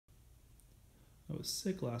I was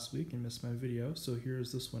sick last week and missed my video, so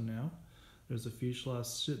here's this one now. There's a fuselage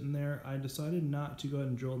sitting there. I decided not to go ahead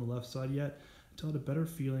and drill on the left side yet until I had a better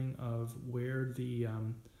feeling of where the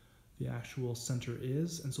actual center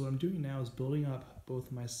is. And so what I'm doing now is building up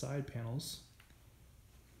both my side panels.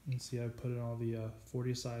 You can see I've put in all the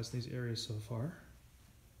 40 size in these areas so far.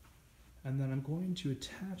 And then I'm going to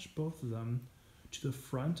attach both of them to the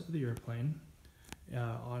front of the airplane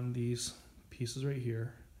on these pieces right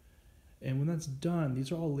here. And when that's done,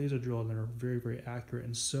 these are all laser drilled and are very, very accurate,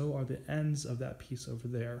 and so are the ends of that piece over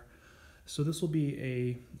there. So this will be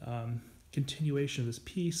a continuation of this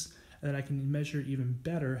piece, and then I can measure even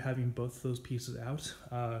better having both of those pieces out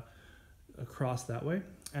across that way.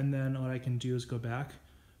 And then what I can do is go back,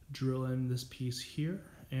 drill in this piece here,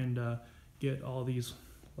 and get all these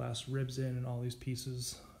last ribs in and all these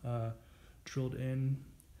pieces drilled in,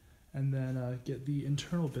 and then get the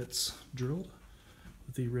internal bits drilled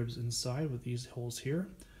with the ribs inside with these holes here.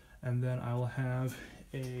 And then I will have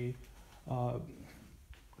a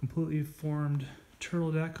completely formed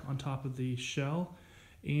turtle deck on top of the shell,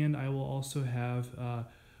 and I will also have a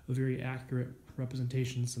very accurate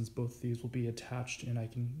representation, since both of these will be attached and I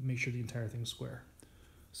can make sure the entire thing is square.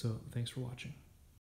 So thanks for watching.